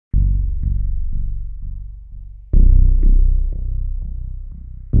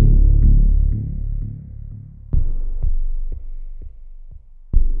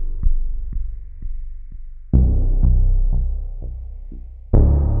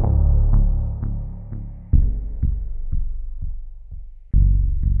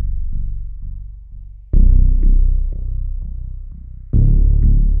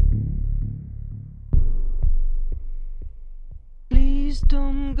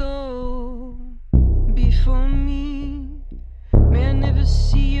for me. May I never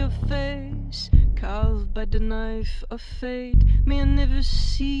see your face carved by the knife of fate. May I never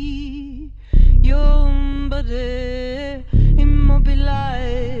see your body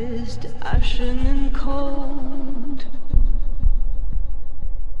immobilized, ashen and cold.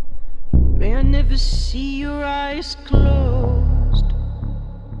 May I never see your eyes closed.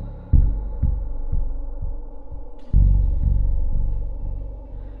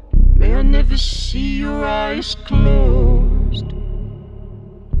 May I never see your eyes closed.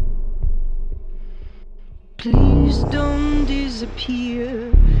 Please don't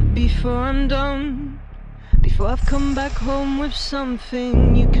disappear before I'm done, before I've come back home with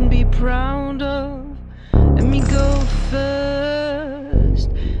something you can be proud of. Let me go first,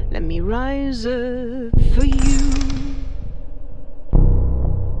 let me rise up for you.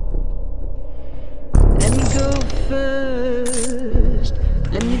 Let me go first,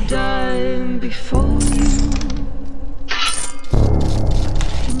 let me die before you.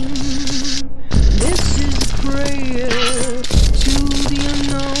 This is a prayer to the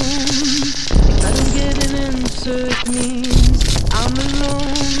unknown. If I don't get an answer, it means I'm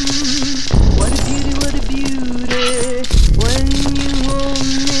alone. What a beauty, what a beauty, when you hold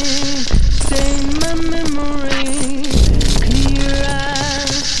me, stay in my memory, clear as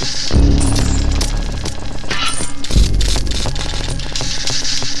the sea.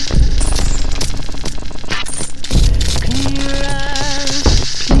 Clear as,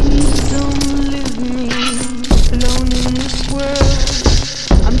 please don't leave me alone in this world.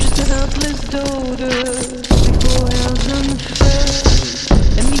 I'm just a helpless daughter before hell's unfurled.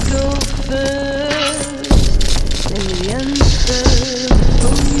 Let me go first, let me answer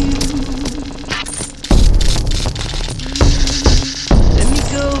for you. Let me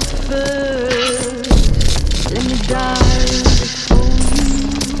go first, let me die before you.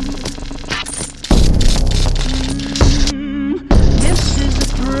 This is a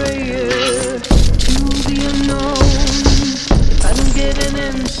prayer to the unknown. If I don't get an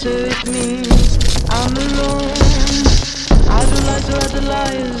answer, it means I'm alone. Idolize or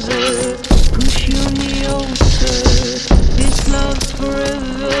idolizer,